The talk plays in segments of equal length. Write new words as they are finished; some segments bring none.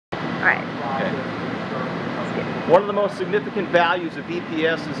All right. Okay. Let's get One of the most significant values of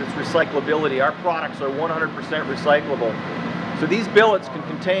EPS is its recyclability. Our products are 100% recyclable. So these billets can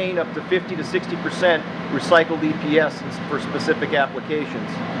contain up to 50 to 60% recycled EPS for specific applications.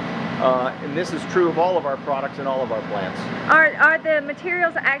 And this is true of all of our products in all of our plants. Are the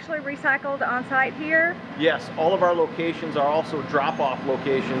materials actually recycled on site here? Yes, all of our locations are also drop-off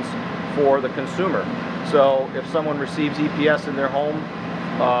locations for the consumer. So if someone receives EPS in their home,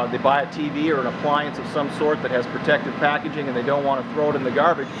 they buy a TV or an appliance of some sort that has protective packaging and they don't want to throw it in the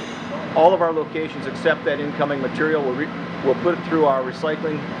garbage, all of our locations accept that incoming material. We'll put it through our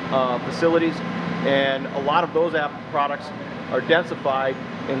recycling facilities, and a lot of those products are densified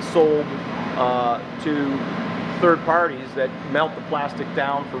and sold to third parties that melt the plastic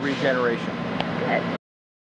down for regeneration. Good.